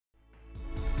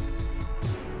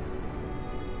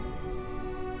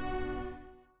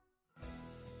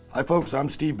Hi folks, I'm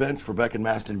Steve Bench for Beck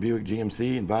Masten Buick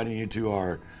GMC, inviting you to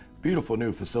our beautiful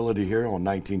new facility here on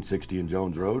 1960 and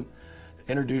Jones Road.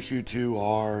 Introduce you to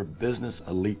our Business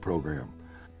Elite program.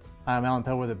 I'm Alan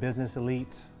Pell, the Business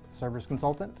Elite Service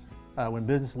Consultant. When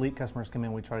Business Elite customers come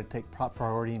in, we try to take top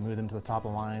priority and move them to the top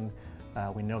of the line.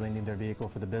 We know they need their vehicle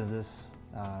for the business,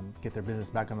 get their business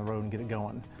back on the road and get it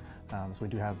going. So we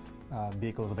do have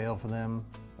vehicles available for them,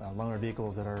 loaner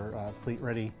vehicles that are fleet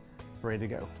ready to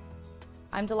go.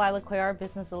 I'm Delilah Cuellar,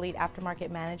 Business Elite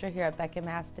Aftermarket Manager here at Beck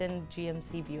Masten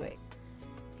GMC Buick.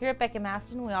 Here at Beck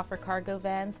Masten, we offer cargo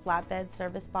vans, flatbed,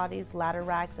 service bodies, ladder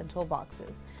racks, and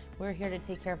toolboxes. We're here to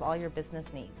take care of all your business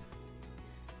needs.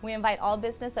 We invite all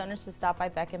business owners to stop by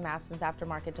Beck Masten's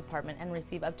Aftermarket Department and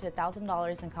receive up to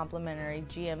 $1,000 in complimentary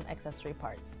GM accessory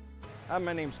parts. Hi,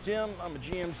 my name's Tim. I'm a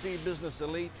GMC Business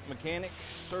Elite mechanic,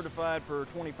 certified for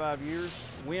 25 years.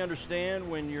 We understand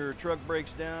when your truck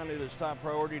breaks down, it is top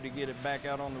priority to get it back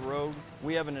out on the road.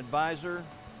 We have an advisor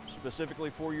specifically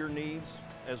for your needs,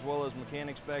 as well as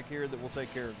mechanics back here that will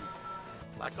take care of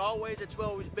you. Like always, it's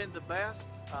always been the best.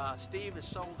 Steve has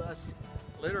sold us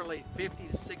literally 50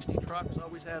 to 60 trucks.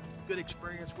 Always have good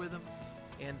experience with them.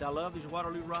 And I love these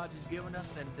Waterloo rods he's given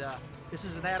us, and this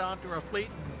is an add-on to our fleet,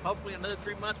 and hopefully in another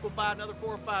 3 months we'll buy another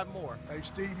 4 or 5 more. Hey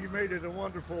Steve, you made it a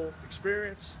wonderful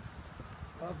experience.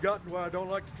 I've gotten where I don't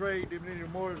like to trade even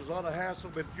anymore. There's a lot of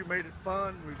hassle, but you made it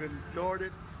fun. We've enjoyed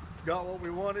it, got what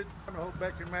we wanted. I hope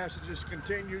Beck Masten just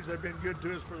continues. They've been good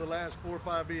to us for the last 4 or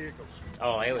 5 vehicles.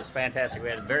 Oh, it was fantastic. We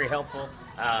had it very helpful.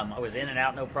 I was in and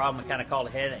out, no problem. We kind of called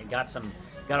ahead and got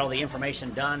all the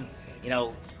information done. You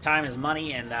know, time is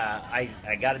money, and I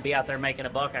got to be out there making a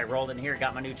buck. I rolled in here,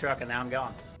 got my new truck, and now I'm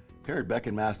gone. Here at Beck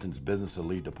Masten's Business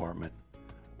Elite Department,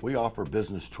 we offer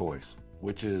Business Choice,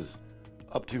 which is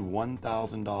up to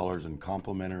 $1,000 in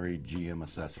complimentary GM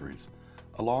accessories.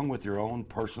 Along with your own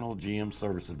personal GM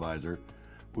service advisor,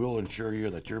 we will ensure you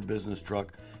that your business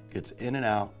truck gets in and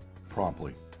out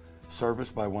promptly.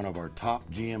 Serviced by one of our top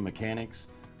GM mechanics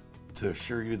to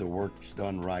assure you the work's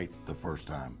done right the first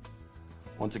time.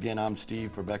 Once again, I'm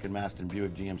Steve for Beck Masten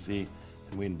Buick GMC,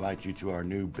 and we invite you to our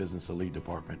new Business Elite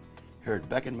Department here at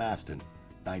Beck Masten,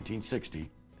 1960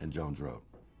 and Jones Road.